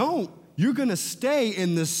you don't, you're going to stay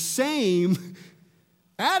in the same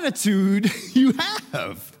attitude you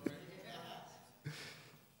have.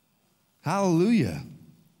 Hallelujah.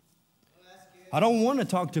 I don't want to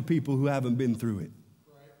talk to people who haven't been through it.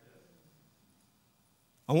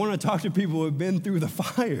 I want to talk to people who have been through the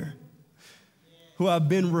fire, who have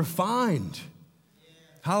been refined.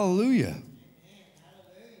 Hallelujah.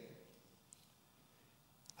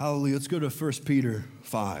 Hallelujah. Let's go to 1 Peter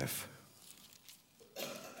 5.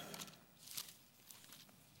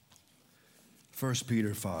 1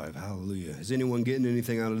 Peter 5. Hallelujah. Is anyone getting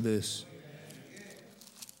anything out of this?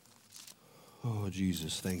 Oh,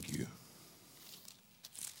 Jesus, thank you.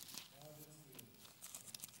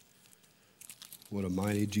 What a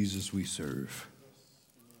mighty Jesus we serve.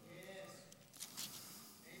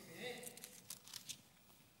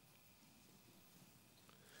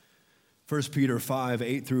 First Peter 5,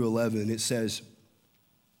 8 through 11, it says,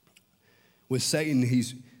 with Satan,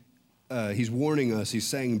 he's warning us. He's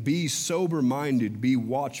saying, be sober-minded, be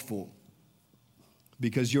watchful,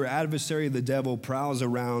 because your adversary, the devil, prowls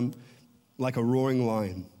around like a roaring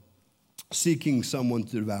lion, seeking someone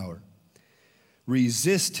to devour.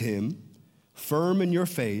 Resist him, firm in your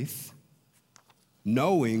faith,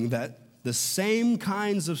 knowing that the same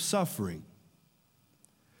kinds of suffering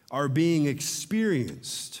are being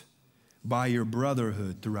experienced by your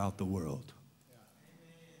brotherhood throughout the world.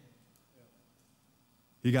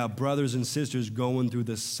 You got brothers and sisters going through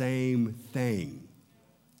the same thing.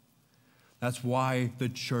 That's why the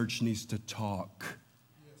church needs to talk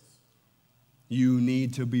You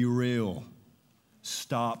need to be real.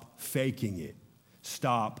 Stop faking it.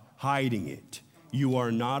 Stop hiding it. You are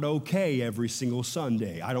not okay every single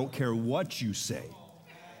Sunday. I don't care what you say.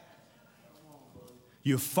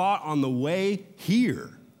 You fought on the way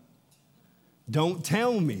here. Don't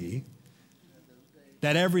tell me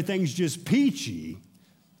that everything's just peachy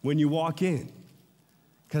when you walk in.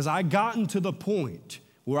 Because I gotten to the point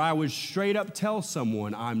where I would straight up tell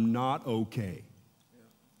someone I'm not okay.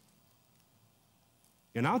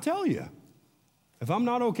 And I'll tell you. If I'm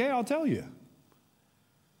not okay, I'll tell you.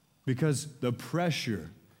 Because the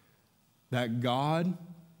pressure that God,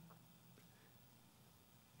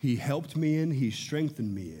 He helped me in, He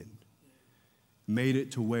strengthened me in, made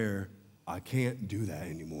it to where I can't do that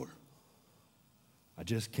anymore. I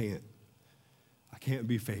just can't. I can't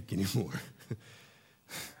be fake anymore.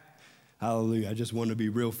 Hallelujah. I just want to be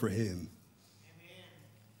real for Him. Amen.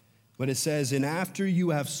 But it says, and after you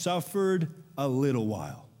have suffered a little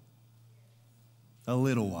while. A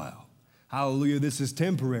little while. Hallelujah. This is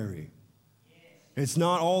temporary. It's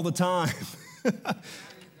not all the time.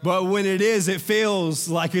 But when it is, it feels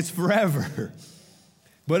like it's forever.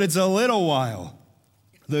 But it's a little while.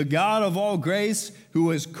 The God of all grace,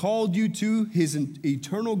 who has called you to His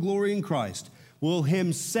eternal glory in Christ, will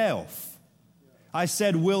Himself, I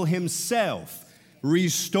said will Himself,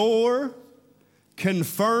 restore,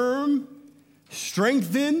 confirm,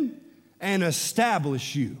 strengthen, and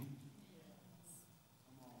establish you.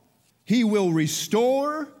 He will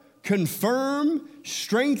restore, confirm,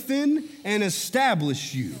 strengthen, and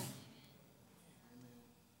establish you.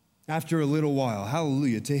 After a little while,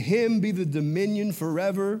 hallelujah. To Him be the dominion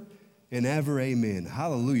forever and ever, amen.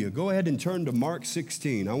 Hallelujah. Go ahead and turn to Mark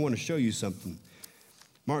 16. I want to show you something.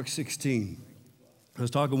 Mark 16. I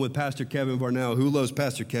was talking with Pastor Kevin Barnell. Who loves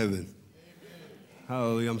Pastor Kevin?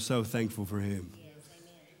 Hallelujah. I'm so thankful for him.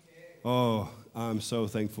 Oh, I'm so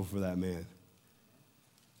thankful for that man.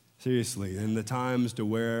 Seriously, in the times to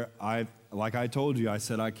where like I told you, I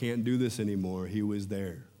said I can't do this anymore, he was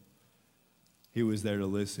there. He was there to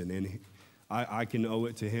listen. And I can owe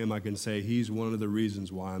it to him. I can say he's one of the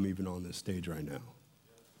reasons why I'm even on this stage right now.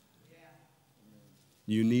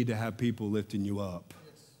 You need to have people lifting you up.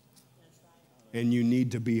 And you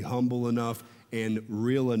need to be humble enough and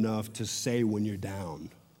real enough to say when you're down.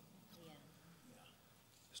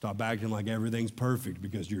 Stop acting like everything's perfect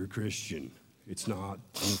because you're a Christian. It's not.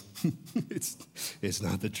 It's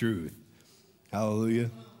not the truth. Hallelujah.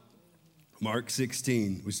 Mark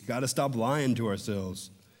 16. We've got to stop lying to ourselves.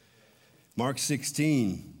 Mark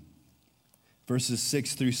 16, verses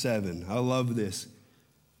 6 through 7. I love this.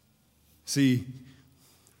 See,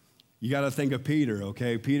 you got to think of Peter,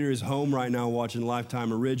 okay? Peter is home right now watching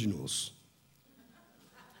Lifetime Originals.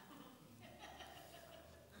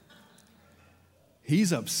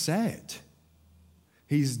 He's upset.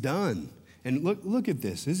 He's done. And look at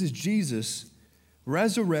this. This is Jesus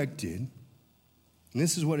resurrected. And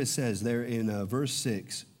this is what it says there in verse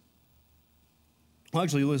 6. Well,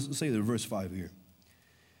 actually, let's say the verse 5 here.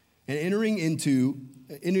 And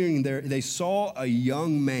entering there, they saw a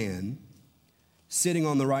young man sitting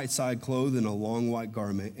on the right side, clothed in a long white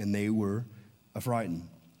garment, and they were affrighted.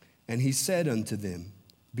 And he said unto them,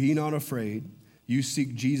 be not afraid. You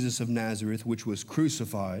seek Jesus of Nazareth, which was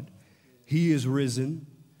crucified. He is risen.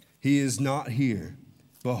 He is not here.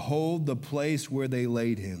 Behold the place where they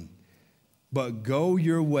laid him. But go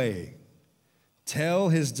your way. Tell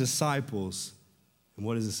his disciples. And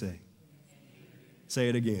what does it say? Say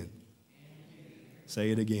it again.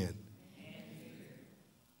 Say it again.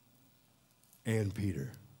 And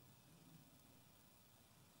Peter.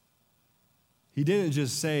 He didn't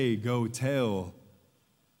just say, go tell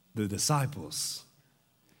the disciples.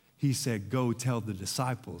 He said, go tell the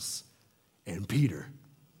disciples and Peter.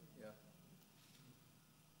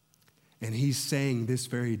 And he's saying this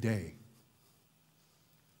very day,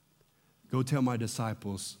 go tell my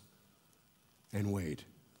disciples and Wade.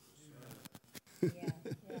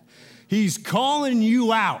 He's calling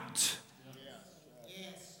you out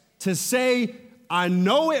to say, I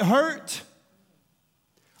know it hurt.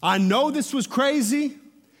 I know this was crazy,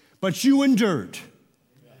 but you endured.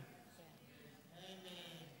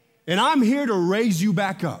 And I'm here to raise you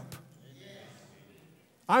back up.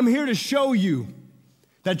 I'm here to show you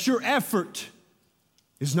that your effort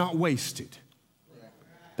is not wasted.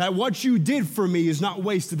 That what you did for me is not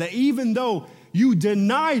wasted. That even though you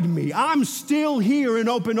denied me, I'm still here in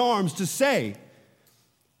open arms to say,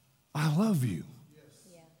 I love you.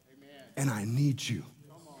 And I need you.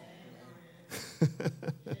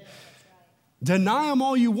 Deny him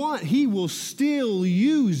all you want. He will still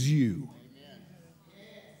use you.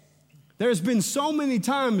 There's been so many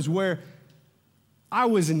times where I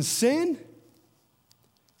was in sin,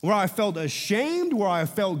 where I felt ashamed, where I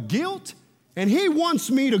felt guilt, and he wants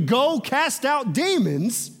me to go cast out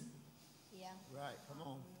demons. Yeah. Right. Come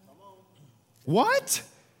on. What?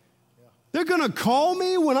 They're going to call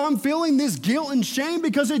me when I'm feeling this guilt and shame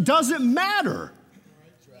because it doesn't matter.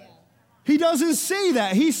 He doesn't see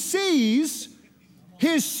that. He sees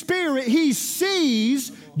his spirit. He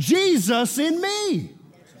sees Jesus in me.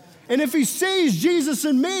 And if he sees Jesus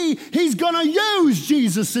in me, he's going to use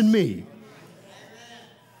Jesus in me.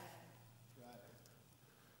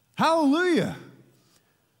 Hallelujah.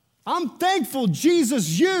 I'm thankful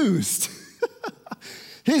Jesus used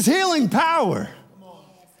his healing power.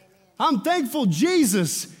 I'm thankful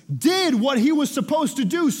Jesus did what he was supposed to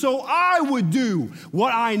do so I would do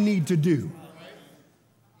what I need to do.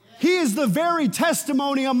 He is the very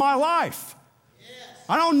testimony of my life.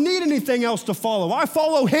 I don't need anything else to follow. I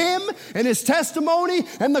follow him and his testimony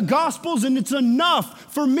and the Gospels, and it's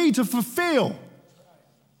enough for me to fulfill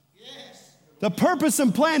the purpose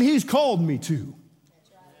and plan he's called me to.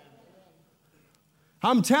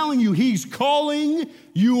 I'm telling you, he's calling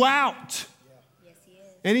you out.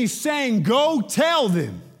 And he's saying, go tell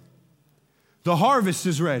them the harvest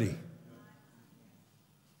is ready.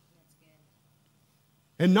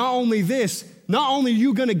 And not only this, not only are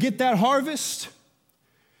you going to get that harvest,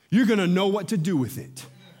 you're going to know what to do with it.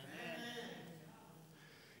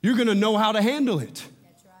 You're going to know how to handle it.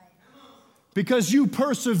 Because you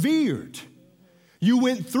persevered. You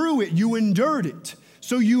went through it. You endured it.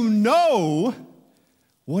 So you know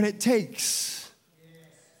what it takes.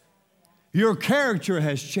 Your character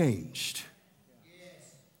has changed.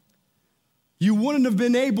 You wouldn't have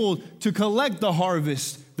been able to collect the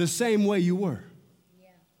harvest the same way you were.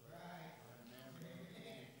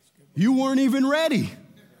 You weren't even ready.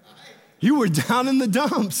 You were down in the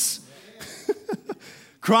dumps,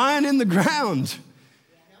 crying in the ground.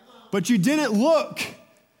 But you didn't look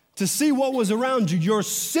to see what was around you. Your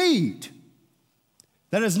seed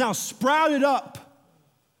that has now sprouted up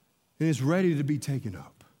and is ready to be taken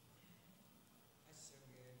up.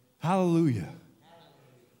 Hallelujah.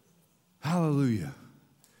 Hallelujah.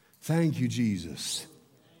 Thank you, Jesus.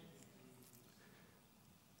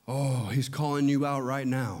 Oh, he's calling you out right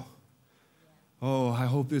now. Oh, I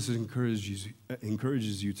hope this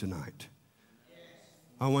encourages you tonight.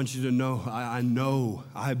 I want you to know, I know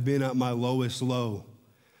I've been at my lowest low.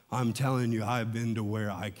 I'm telling you, I've been to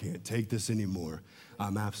where I can't take this anymore.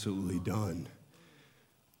 I'm absolutely done.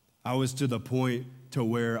 I was to the point to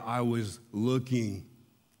where I was looking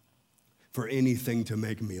for anything to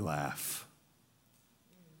make me laugh.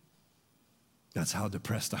 That's how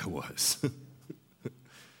depressed I was.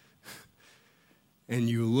 And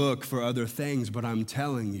you look for other things, but I'm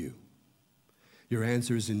telling you, your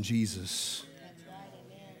answer is in Jesus.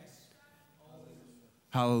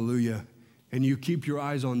 Hallelujah. And you keep your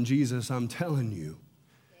eyes on Jesus, I'm telling you,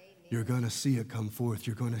 you're going to see it come forth.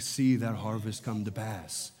 You're going to see that harvest come to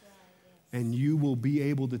pass. And you will be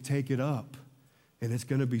able to take it up. And it's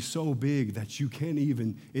going to be so big that you can't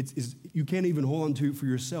even hold on to it for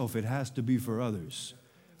yourself. It has to be for others.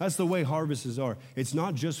 That's the way harvests are. It's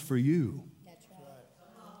not just for you. That's right.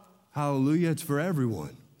 Hallelujah. It's for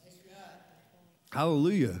everyone.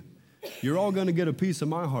 Hallelujah. You're all going to get a piece of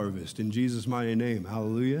my harvest in Jesus' mighty name.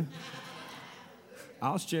 Hallelujah.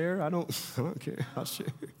 I'll share. I don't care. I'll share.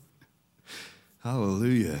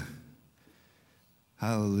 Hallelujah.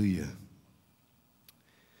 Hallelujah.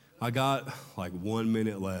 I got like 1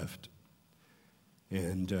 minute left,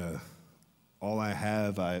 and all I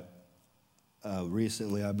have,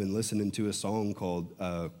 recently I've been listening to a song called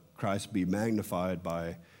Christ Be Magnified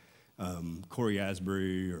by Corey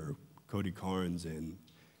Asbury or Cody Carnes, and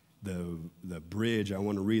the bridge, I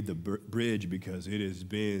want to read the bridge because it has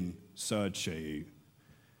been such a,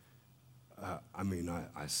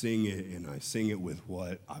 I sing it, and I sing it with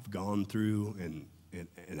what I've gone through and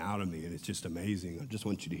out of me, and it's just amazing. I just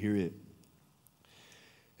want you to hear it.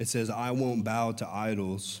 It says, I won't bow to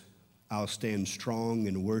idols. I'll stand strong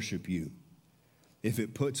and worship you. If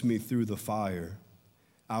it puts me through the fire,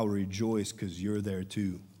 I'll rejoice because you're there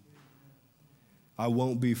too. I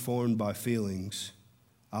won't be formed by feelings.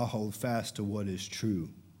 I'll hold fast to what is true.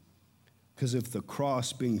 Because if the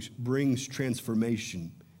cross brings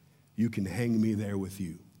transformation, you can hang me there with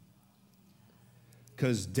you.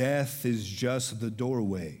 Because death is just the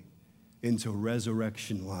doorway into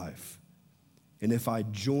resurrection life. And if I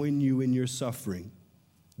join you in your suffering,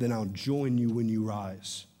 then I'll join you when you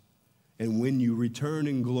rise. And when you return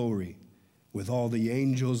in glory with all the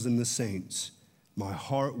angels and the saints, my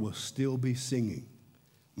heart will still be singing.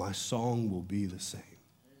 My song will be the same.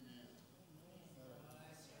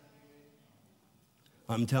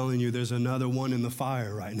 I'm telling you, there's another one in the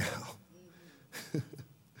fire right now.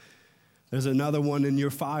 There's another one in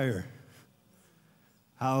your fire.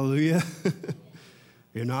 Hallelujah.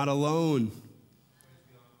 You're not alone.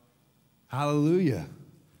 Hallelujah.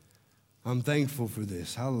 I'm thankful for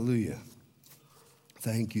this. Hallelujah.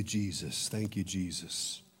 Thank you, Jesus. Thank you,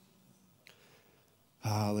 Jesus.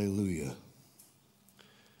 Hallelujah.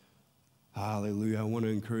 Hallelujah. I want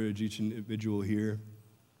to encourage each individual here.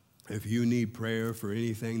 If you need prayer for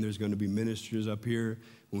anything, there's going to be ministers up here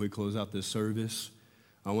when we close out this service.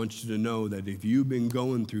 I want you to know that if you've been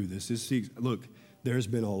going through this, look, there's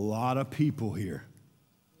been a lot of people here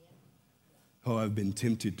who have been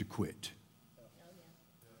tempted to quit.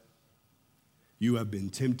 You have been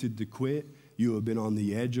tempted to quit. You have been on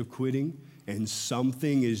the edge of quitting, and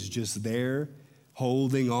something is just there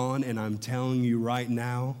holding on, and I'm telling you right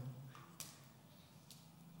now,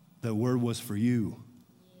 the word was for you.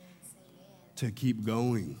 To keep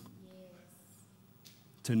going.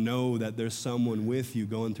 To know that there's someone with you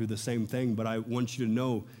going through the same thing. But I want you to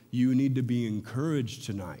know you need to be encouraged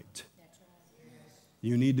tonight.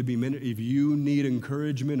 You need to be, if you need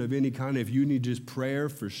encouragement of any kind, if you need just prayer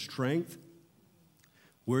for strength,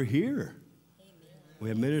 we're here. We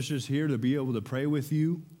have ministers here to be able to pray with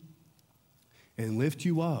you and lift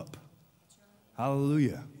you up.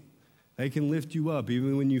 Hallelujah. They can lift you up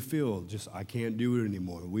even when you feel just, I can't do it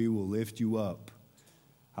anymore. We will lift you up.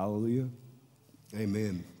 Hallelujah.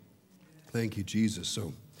 Amen. Thank you, Jesus.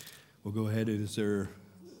 So we'll go ahead. Is there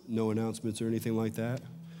no announcements or anything like that?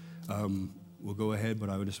 We'll go ahead,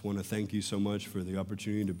 but I just want to thank you so much for the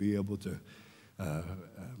opportunity to be able to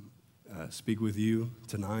speak with you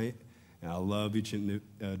tonight. And I love each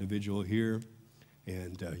individual here,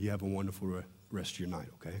 and you have a wonderful rest of your night,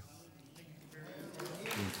 okay?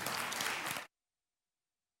 Thank you.